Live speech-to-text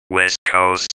West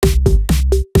Coast.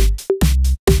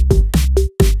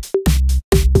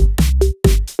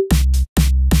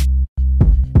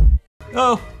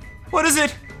 Oh, what is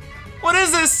it? What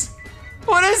is this?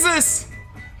 What is this?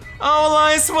 Oh,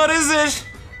 Elias, what is it?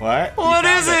 What? What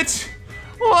is it?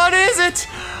 What is it?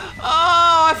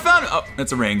 Oh, I found. Oh,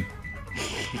 that's a ring.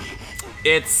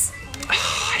 It's.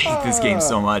 I hate this game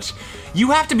so much.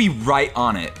 You have to be right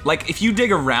on it. Like, if you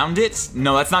dig around it,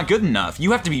 no, that's not good enough.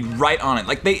 You have to be right on it.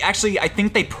 Like, they actually, I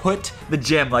think they put the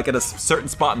gem, like, at a certain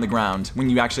spot in the ground when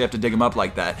you actually have to dig them up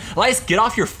like that. Elias, get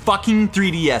off your fucking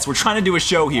 3DS. We're trying to do a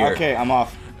show here. Okay, I'm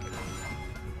off.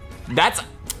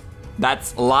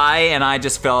 That's a lie, and I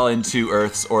just fell into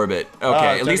Earth's orbit.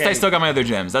 Okay, at least I still got my other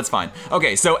gems. That's fine.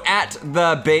 Okay, so at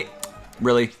the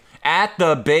at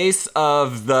the base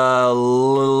of the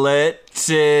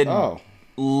lilted light.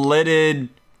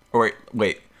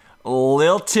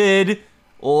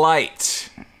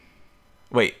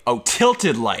 Wait, oh,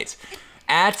 tilted light.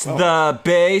 At the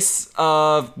base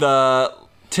of the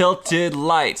tilted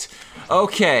light.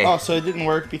 Okay. Oh, so it didn't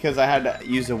work because I had to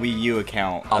use a Wii U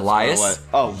account. That's Elias,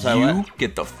 you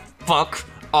get the fuck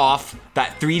off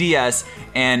that 3DS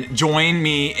and join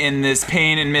me in this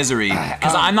pain and misery.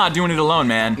 Because I'm not doing it alone,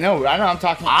 man. No, I know I'm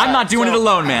talking. I'm not doing it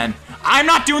alone, man. I'm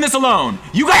not doing this alone.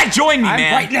 You gotta join me,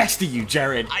 man. I'm right next to you,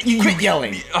 Jared. Quit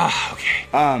yelling. Okay.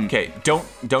 Okay.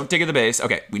 Don't dig at the base.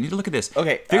 Okay. We need to look at this.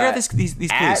 Okay. Figure out these clues.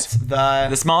 At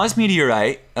The smallest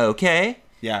meteorite. Okay.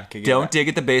 Yeah. Don't dig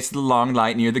at the base of the long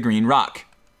light near the green rock.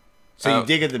 So you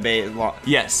dig at the base.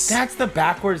 Yes. That's the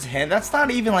backwards hand. That's not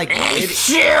even like. Okay.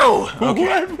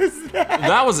 What was that?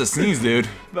 That was a sneeze, dude.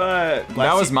 But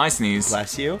That was my sneeze.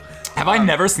 Bless you. Have I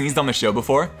never sneezed on the show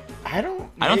before? I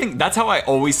don't think that's how I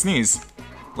always sneeze.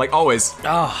 Like, always.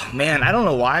 Oh man, I don't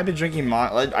know why I've been drinking.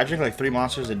 I drink like 3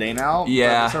 Monsters a day now.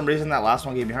 Yeah. But for some reason, that last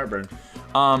one gave me heartburn.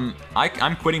 I'm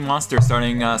quitting Monster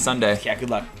starting Sunday. Yeah.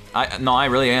 Good luck. No, I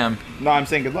really am. No, I'm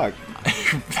saying good luck.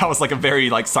 That was like a very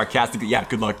like sarcastic. Yeah,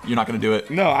 good luck. You're not gonna do it.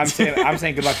 No, I'm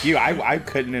saying good luck to you. I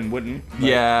couldn't and wouldn't. But.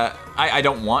 Yeah, I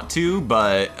don't want to,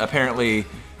 but apparently,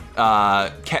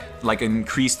 like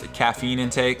increased caffeine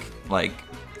intake, like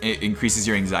it increases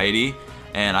your anxiety,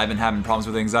 and I've been having problems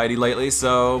with anxiety lately,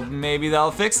 so maybe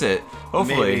that'll fix it.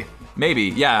 Hopefully, maybe.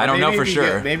 Yeah, I don't know for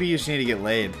sure. Maybe you just need to get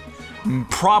laid.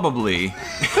 Probably.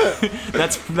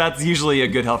 that's usually a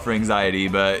good help for anxiety,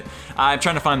 but I'm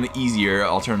trying to find the easier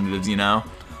alternatives, you know?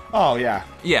 Oh, yeah.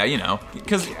 Yeah, you know,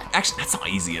 because actually that's not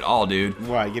easy at all, dude.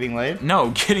 What, getting laid?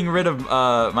 No, getting rid of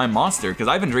my Monster, because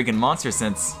I've been drinking Monster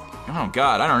since, oh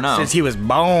god, I don't know. Since he was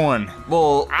born.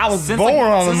 Well, I was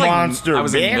born on the Monster, I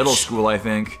was bitch. in middle school, I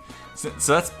think. So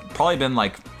that's probably been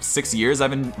like 6 years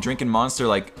I've been drinking Monster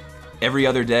like every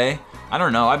other day. I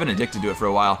don't know, I've been addicted to it for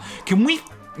a while. Can we...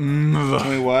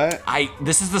 Wait, what?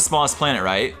 This is the smallest planet,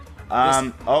 right?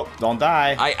 Oh, don't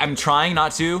die. I'm trying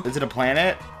not to. Is it a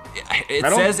planet? It I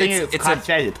don't says think it's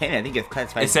classified as a planet. I think it's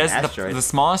classified as an asteroid. the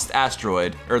smallest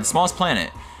asteroid, or the smallest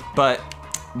planet, but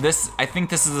I think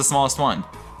this is the smallest one.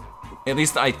 At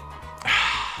least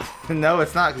No,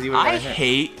 it's not, because you were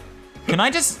can I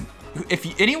just,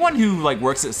 anyone who like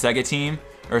works at Sega Team,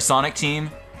 or Sonic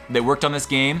Team, that worked on this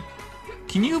game,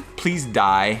 can you please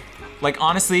die? Like,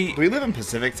 honestly... We live in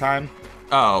Pacific time.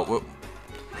 Oh.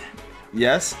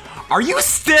 Yes? Are you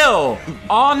still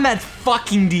on that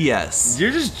fucking DS?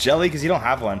 You're just jelly because you don't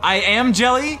have one. I am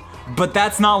jelly, but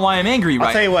that's not why I'm angry, right?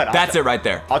 I'll tell you what. That's it right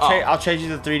there. I'll trade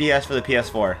you the 3DS for the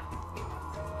PS4.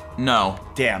 No.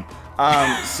 Damn.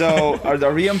 So,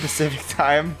 are we in Pacific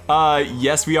time?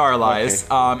 Yes, we are, Elias.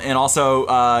 Okay. And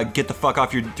also, get the fuck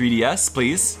off your 3DS,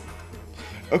 please.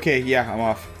 Okay, yeah, I'm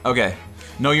off. Okay.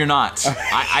 No, you're not.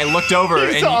 I looked over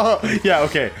and yeah,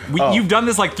 okay. You've done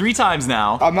this like 3 times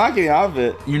now. I'm not getting off of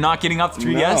it. You're not getting off the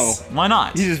 3DS? No. Why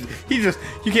not? He just,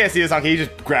 you can't see this on camera. He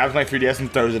just grabs my 3DS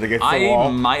and throws it against the wall.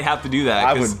 I might have to do that.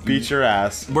 I would beat your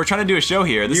ass. We're trying to do a show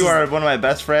here. You are one of my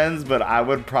best friends, but I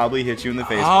would probably hit you in the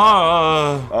face.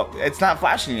 Oh, it's not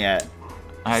flashing yet.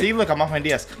 See, look, I'm off my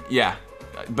DS. Yeah,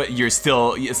 but it's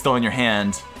still in your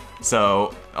hand.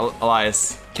 So,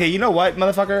 Elias. Okay, you know what,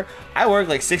 motherfucker? I work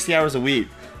like 60 hours a week.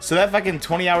 So that fucking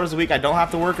 20 hours a week I don't have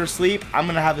to work or sleep, I'm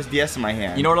gonna have this DS in my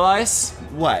hand. You know what, Elias?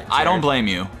 What? I don't blame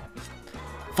you.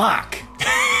 Fuck.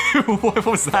 What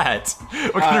was that?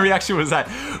 What kind of reaction was that?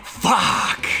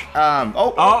 Fuck.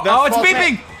 It's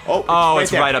beeping.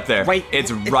 It's right up there. Wait,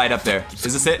 it's right up there. Is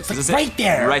this it? Is this right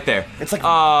there. Right there. It's like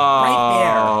right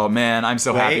there. Oh man, I'm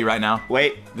so happy right now.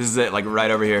 Wait. This is it, like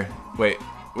right over here. Wait.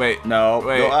 No.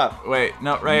 Wait. Go up. Wait.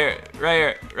 No. Right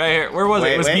here. Right here. Where was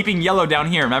it? It was beeping yellow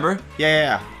down here. Remember?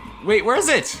 Yeah. Wait. Where is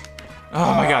it?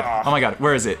 Oh my god. Oh my god.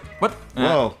 Where is it? What?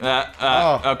 Whoa.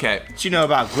 Okay. What you know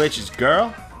about glitches,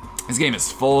 girl? This game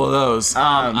is full of those.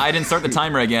 I didn't start the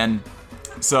timer again.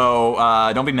 So,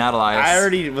 don't be mad, Elias. I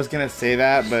already was gonna say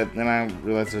that, but then I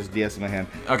realized there's DS in my hand.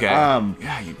 Okay.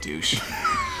 Yeah, you douche.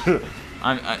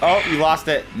 Oh, you lost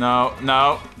it. No.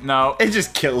 It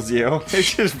just kills you. It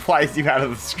just flies you out of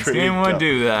the screen. This game would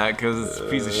do that because it's a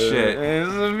piece of shit.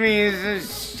 It's a piece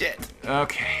of shit.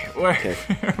 Okay, where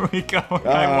are we going?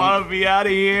 I want to be out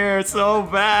of here so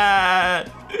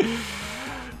bad.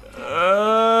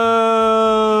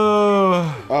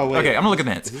 Oh, wait. Okay, I'm gonna look at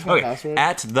the hints. Okay, password?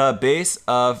 at the base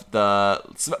of the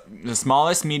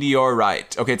smallest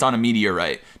meteorite. Okay, it's on a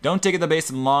meteorite. Don't dig at the base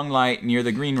of the long light near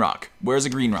the green rock. Where's a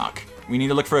green rock? We need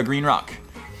to look for a green rock.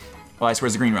 Elias,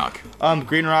 where's the green rock?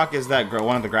 Green rock is that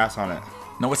one with the grass on it.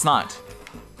 No, it's not.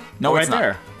 No, it's right not.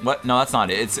 there. What? No, that's not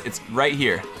it. It's right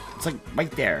here. It's like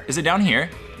right there. Is it down here?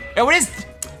 Oh, it is.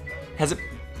 Has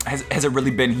it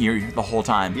really been here the whole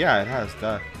time? Yeah, it has.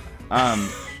 Duh.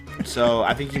 So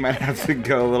I think you might have to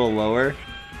go a little lower.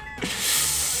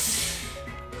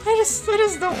 I just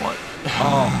don't want.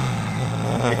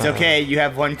 It's okay. You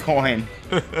have 1 coin.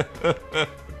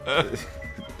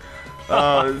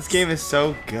 Oh, this game is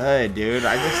so good, dude.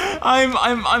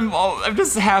 I'm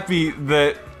just happy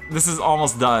that this is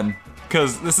almost done,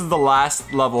 cause this is the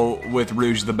last level with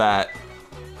Rouge the Bat,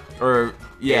 or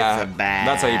yeah, It's a bat.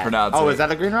 that's how you pronounce it. Oh, is that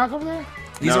the green rock over there?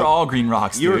 These are all green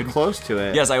rocks, You dude. were close to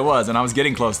it. Yes, I was, and I was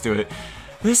getting close to it.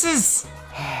 This is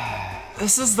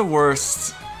the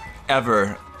worst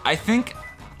ever. I think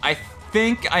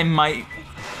I might.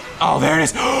 Oh, there it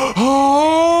is.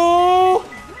 Oh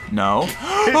no.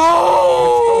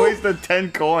 Oh. Always the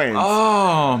 10 coins.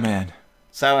 Oh man.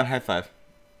 Silent high five.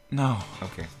 No.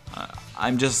 Okay.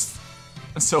 I'm just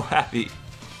so happy.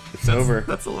 It's over.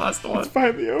 That's the last one. It's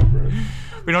finally over.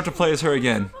 We don't have to play as her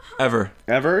again. Ever.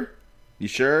 Ever? You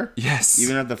sure? Yes.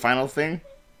 Even at the final thing?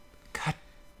 God.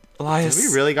 Elias. Have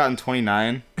we really gotten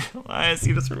 29? Elias,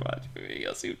 you just remind me.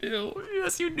 Yes, you do.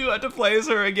 Yes, you do have to play as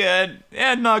her again.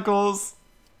 And Knuckles.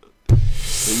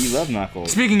 But you love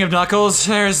Knuckles. Speaking of Knuckles,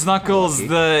 there's Knuckles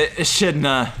the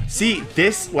Echidna. See,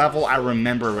 this level I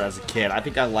remember as a kid. I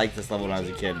think I liked this level when I was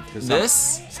a kid.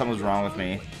 Something was wrong with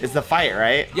me. It's the fight,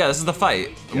 right? Yeah, this is the fight.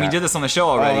 Yeah. We did this on the show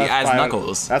already that's as probably-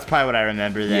 Knuckles. That's probably what I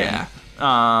remember then. Yeah.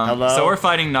 Hello? So we're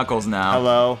fighting Knuckles now.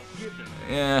 Hello?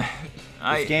 Yeah.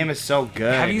 This game is so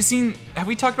good. Have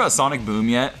we talked about Sonic Boom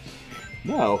yet?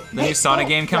 No. The new Sonic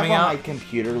game coming on out? my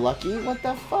computer, Lucky. What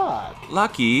the fuck?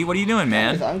 Lucky, what are you doing,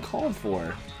 That is man? uncalled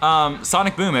for.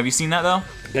 Sonic Boom, have you seen that though?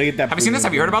 Gotta get that. Have you seen this?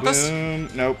 Have you heard about this?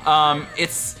 Nope.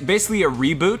 It's basically a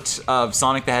reboot of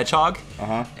Sonic the Hedgehog.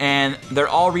 Uh-huh. And they're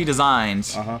all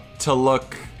redesigned Uh-huh. to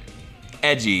look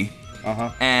edgy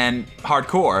and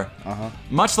hardcore.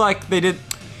 Much like they did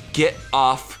Get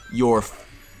Off Your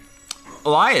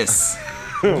Elias.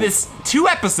 This 2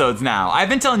 episodes now. I've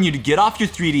been telling you to get off your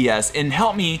 3DS and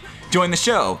help me join the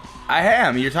show. I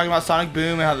am. You're talking about Sonic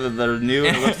Boom and how the new.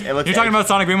 It looks You're talking about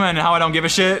Sonic Boom and how I don't give a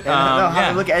shit. no, how yeah.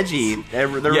 they look edgy. They're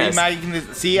Yes.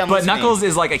 reimagining. See, I'm But listening. Knuckles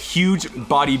is like a huge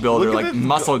bodybuilder, Look at like the-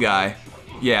 muscle guy.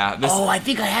 Yeah. This. Oh, I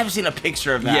think I have seen a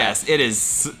picture of that. Yes, it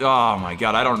is. Oh my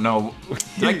god, I don't know.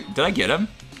 Did I get him?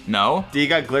 No. He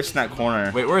got glitched in that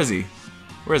corner. Wait, where is he?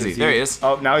 Where is he? There he is.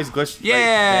 Oh, now he's glitched. Yeah.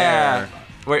 Right there.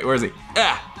 Wait, where is he?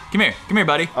 Ah, come here,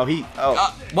 buddy. Oh,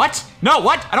 What? No,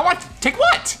 what? I don't want. Take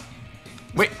what?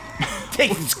 Wait. take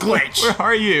this glitch. Where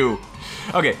are you?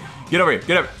 Okay, get over here.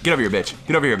 Get over here, bitch.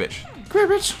 Get over here, bitch. Come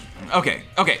here, bitch. Okay.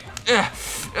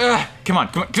 Come on.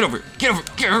 Get over. Get over.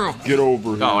 Get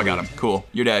over here. Oh, I got him. Cool.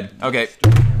 You're dead. Okay.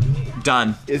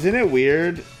 Done. Isn't it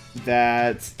weird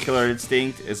that Killer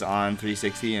Instinct is on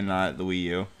 360 and not the Wii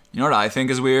U? You know what I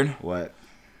think is weird? What?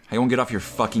 How you won't get off your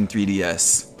fucking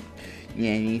 3DS?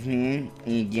 Yeah, you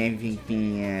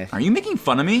Are you making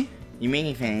fun of me?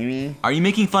 making fun of me? Are you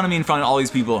making fun of me in front of all these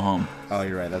people at home? Oh,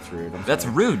 you're right. That's rude. I'm That's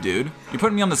sorry. rude, dude. You're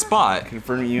putting me on the spot.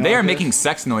 Confirming you They on are this? making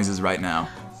sex noises right now.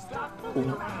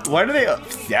 Why do they?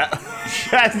 Yeah.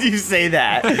 As you say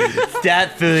that, stop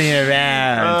fooling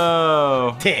around.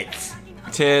 Oh. Tits.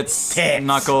 Tits. Tits.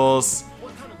 Knuckles.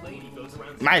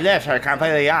 My lips are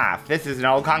completely off. This is an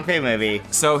old Kung Fu movie.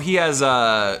 So he has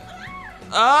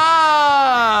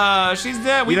she's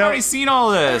dead. We've know- already seen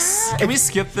all this. Can we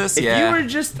skip this? If Yeah. you were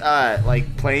just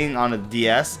like playing on a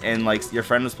DS and like your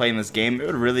friend was playing this game, it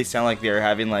would really sound like they were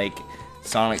having like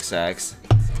Sonic sex.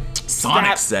 Sonic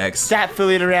Stop- sex. Stop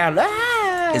fooling around.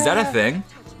 Ah! Is that a thing?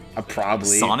 Probably.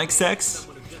 Sonic sex?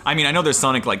 I mean, I know there's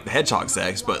Sonic like the Hedgehog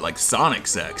sex, but like Sonic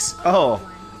sex. Oh,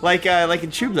 like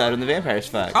in True Blood when the vampires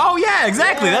fuck. Oh yeah,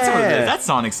 exactly. That's what it Yeah. is. That's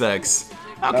Sonic sex.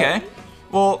 Okay.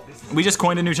 Well, we just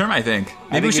coined a new term, I think.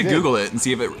 Maybe we think should we did. Google it and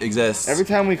see if it exists. Every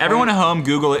time we Everyone coin- at home,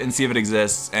 Google it and see if it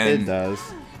exists. And It does.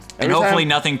 And Every hopefully time-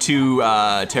 nothing too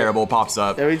terrible pops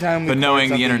up. Every time we but coin knowing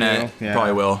the something internet, new, yeah.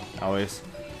 probably will. Always.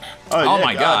 Oh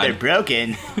my God. they're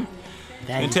broken.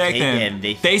 And take them.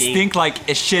 They stink like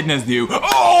echidnas do.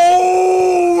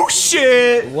 Oh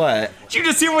shit! What? Did you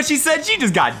just hear what she said? She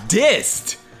just got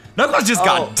dissed. Knuckles just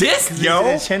got dissed,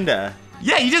 yo. He's an Echinda.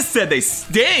 Yeah, you just said they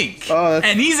stink. Oh, that's-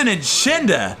 and he's an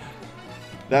Echinda.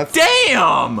 That's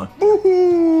Damn!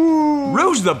 Woohoo!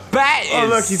 Rouge the Bat is Oh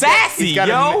look, sassy, he's got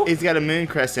yo. he's got a moon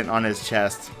crescent on his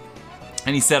chest.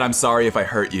 And he said, "I'm sorry if I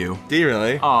hurt you." Do you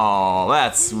really? Oh,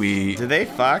 that's sweet. Do they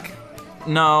fuck?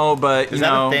 No, but Is you that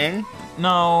know. a thing?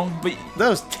 No, but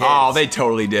Those tits. oh, they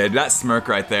totally did. That smirk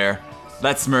right there.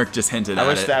 That smirk just hinted I at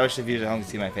wish it. I wish the viewers at home could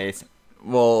see my face.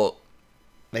 Well,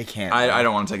 They can't. I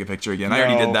don't want to take a picture again. I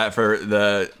already No. did that for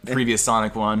the previous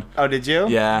Sonic one. Oh, did you?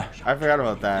 Yeah. I forgot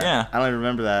about that. Yeah. I don't even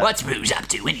remember that. What's Rouge up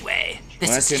to anyway? This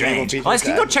When I is see enable strange. features Well, can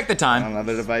you go tab check the time? on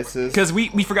other devices. Because we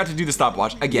forgot to do the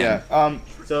stopwatch again. Yeah.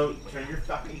 So turn your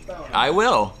fucking phone. I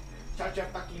will. Touch your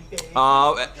fucking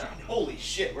phone. Holy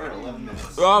shit, we're at 11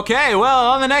 minutes. Okay,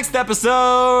 well, on the next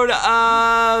episode,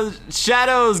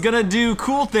 Shadow's gonna do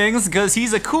cool things because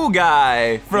he's a cool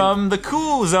guy from the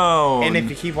cool zone. And if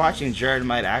you keep watching, Jared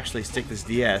might actually stick this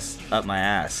DS up my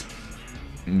ass.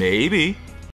 Maybe.